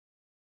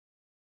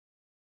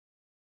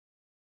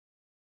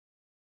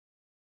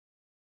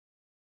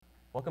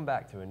Welcome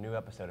back to a new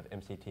episode of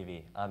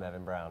MCTV. I'm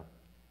Evan Brown.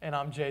 And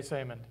I'm Jay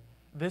Samond.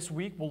 This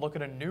week we'll look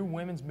at a new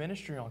women's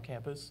ministry on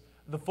campus,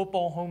 the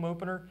football home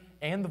opener,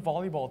 and the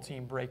volleyball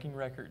team breaking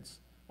records.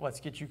 Let's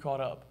get you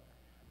caught up.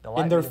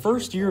 In their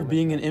first year of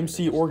being an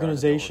MC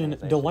organization,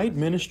 Delight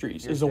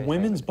Ministries is a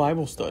women's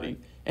Bible study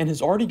and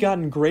has already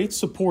gotten great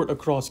support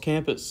across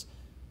campus.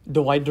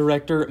 Delight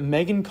Director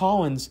Megan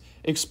Collins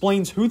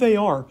explains who they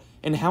are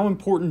and how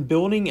important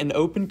building an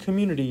open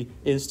community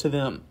is to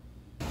them.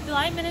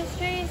 Delight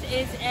Ministries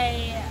is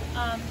a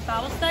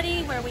Bible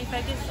study where we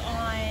focus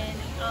on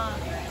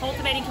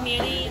cultivating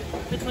community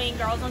between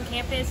girls on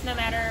campus, no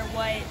matter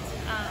what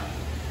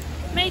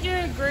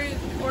major group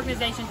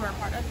organizations we're a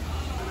part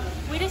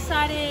of. We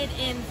decided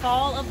in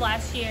fall of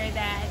last year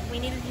that we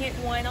needed to hit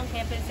one on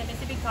campus at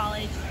Mississippi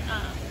College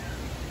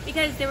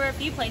because there were a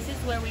few places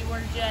where we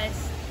were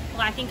just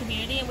lacking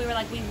community, and we were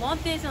like, we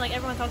want this, and like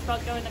everyone talks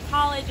about going to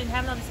college and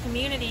having all this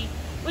community,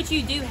 which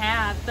you do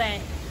have,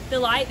 but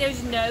Delight,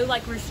 there's no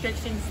like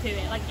restrictions to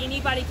it. Like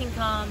anybody can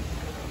come,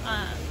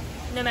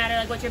 no matter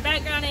like what your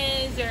background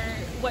is or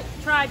what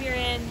tribe you're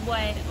in,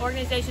 what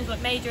organizations,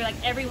 what major, like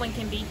everyone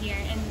can be here.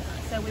 And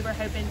so we were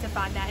hoping to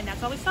find that, and that's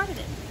why we started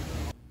it.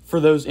 For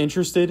those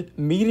interested,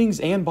 meetings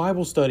and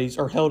Bible studies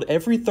are held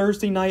every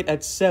Thursday night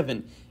at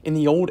 7 in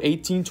the old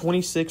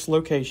 1826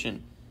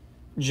 location.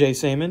 Jay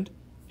Samond,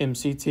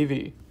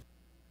 MCTV.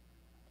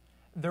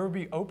 There will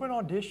be open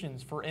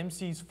auditions for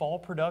MC's fall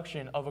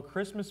production of A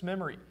Christmas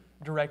Memory,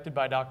 directed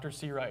by Dr.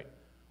 Seawright.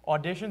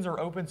 Auditions are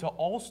open to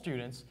all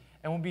students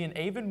and will be in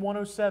Avon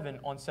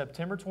 107 on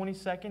September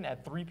 22nd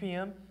at 3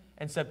 p.m.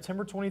 and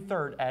September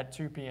 23rd at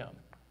 2 p.m.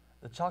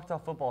 The Choctaw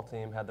football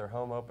team had their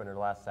home opener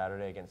last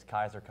Saturday against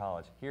Kaiser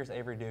College. Here's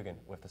Avery Dugan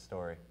with the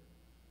story.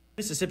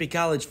 Mississippi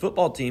College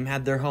football team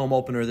had their home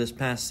opener this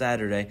past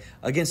Saturday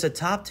against a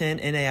top 10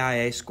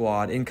 NAIA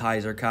squad in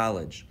Kaiser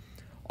College.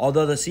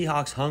 Although the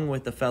Seahawks hung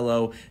with the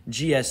fellow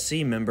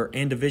GSC member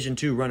and Division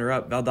II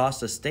runner-up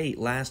Valdosta State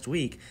last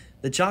week,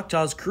 the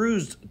Choctaws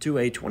cruised to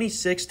a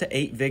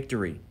 26-8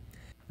 victory.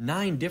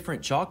 9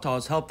 different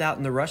Choctaws helped out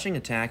in the rushing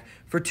attack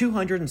for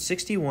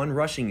 261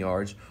 rushing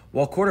yards,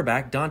 while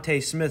quarterback Dante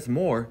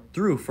Smith-Moore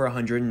threw for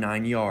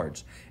 109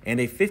 yards and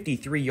a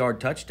 53-yard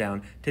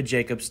touchdown to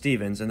Jacob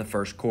Stevens in the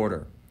first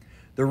quarter.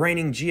 The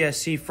reigning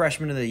GSC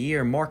Freshman of the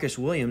Year, Marcus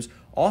Williams,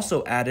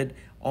 also added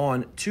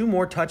on 2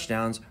 more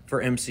touchdowns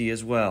for MC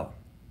as well.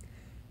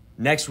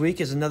 Next week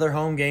is another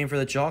home game for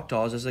the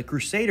Choctaws as the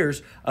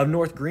Crusaders of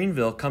North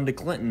Greenville come to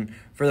Clinton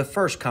for the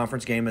first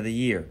conference game of the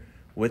year,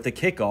 with the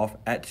kickoff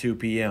at 2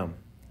 p.m.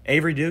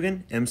 Avery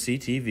Dugan,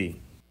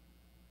 MCTV.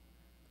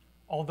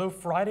 Although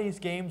Friday's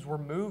games were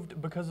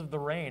moved because of the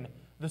rain,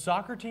 the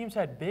soccer teams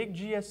had big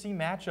GSC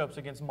matchups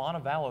against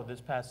Montevallo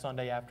this past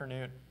Sunday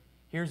afternoon.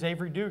 Here's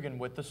Avery Dugan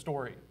with the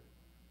story.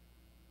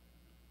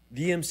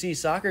 The MC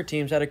soccer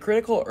teams had a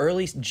critical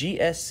early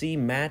GSC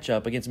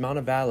matchup against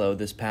Montevallo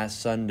this past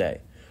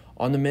Sunday.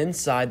 On the men's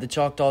side, the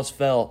Choctaws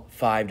fell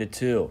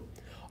 5-2.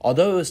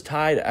 Although it was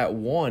tied at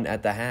 1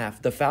 at the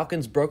half, the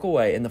Falcons broke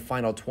away in the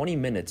final 20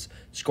 minutes,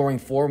 scoring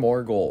 4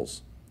 more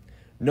goals.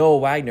 Noah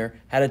Wagner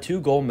had a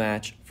 2-goal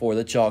match for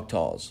the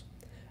Choctaws.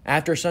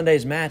 After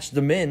Sunday's match,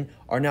 the men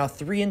are now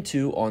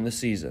 3-2 on the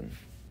season.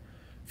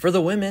 For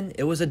the women,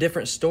 it was a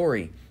different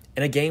story.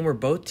 In a game where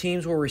both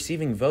teams were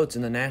receiving votes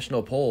in the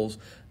national polls,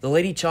 the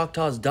Lady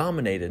Choctaws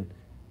dominated.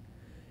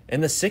 In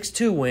the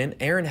 6-2 win,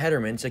 Erin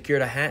Hederman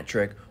secured a hat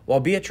trick,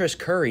 while Beatrice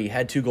Curry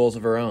had 2 goals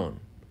of her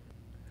own.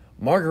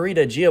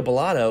 Margarita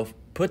Giabellato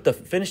put the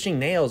finishing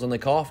nails on the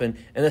coffin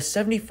in the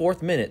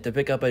 74th minute to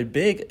pick up a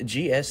big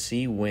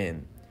GSC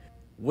win.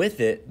 With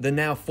it, the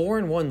now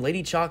 4-1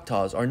 Lady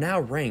Choctaws are now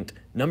ranked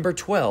number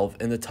 12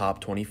 in the top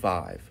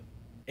 25.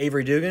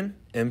 Avery Dugan,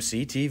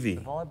 MCTV.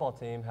 The volleyball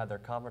team had their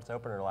conference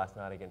opener last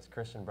night against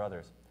Christian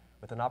Brothers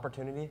with an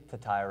opportunity to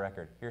tie a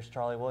record. Here's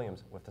Charlie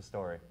Williams with the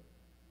story.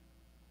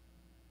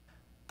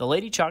 The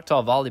Lady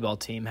Choctaw volleyball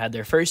team had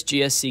their first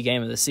GSC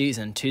game of the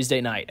season Tuesday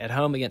night at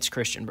home against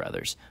Christian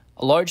Brothers.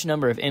 A large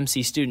number of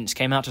MC students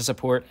came out to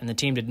support, and the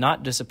team did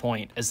not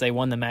disappoint as they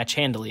won the match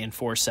handily in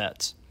 4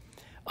 sets.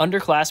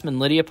 Underclassmen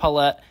Lydia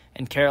Paulette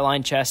and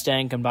Caroline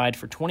Chastain combined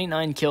for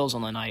 29 kills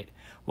on the night,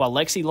 while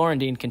Lexi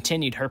Laurendine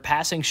continued her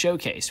passing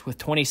showcase with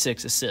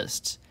 26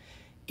 assists.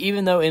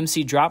 Even though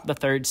MC dropped the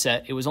 3rd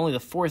set, it was only the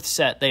 4th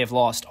set they have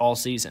lost all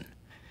season.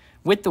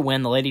 With the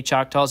win, the Lady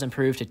Choctaws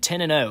improved to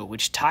 10-0,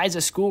 which ties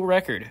a school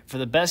record for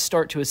the best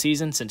start to a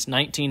season since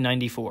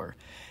 1994.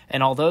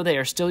 And although they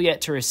are still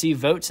yet to receive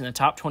votes in the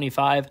top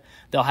 25,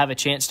 they'll have a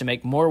chance to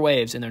make more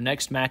waves in their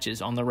next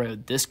matches on the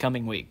road this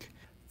coming week.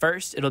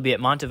 First, it'll be at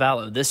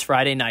Montevallo this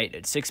Friday night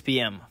at 6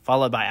 p.m.,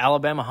 followed by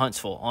Alabama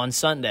Huntsville on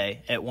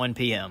Sunday at 1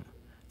 p.m.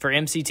 For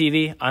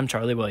MCTV, I'm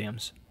Charlie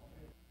Williams.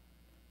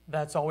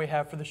 That's all we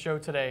have for the show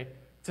today.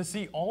 To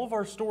see all of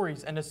our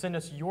stories and to send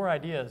us your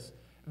ideas,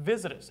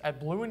 visit us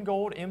at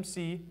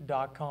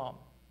blueandgoldmc.com.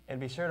 And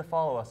be sure to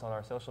follow us on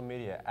our social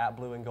media at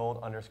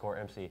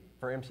blueandgold_MC.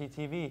 For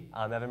MCTV,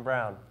 I'm Evan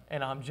Brown.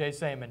 And I'm Jay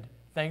Samond.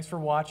 Thanks for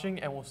watching,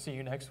 and we'll see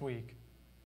you next week.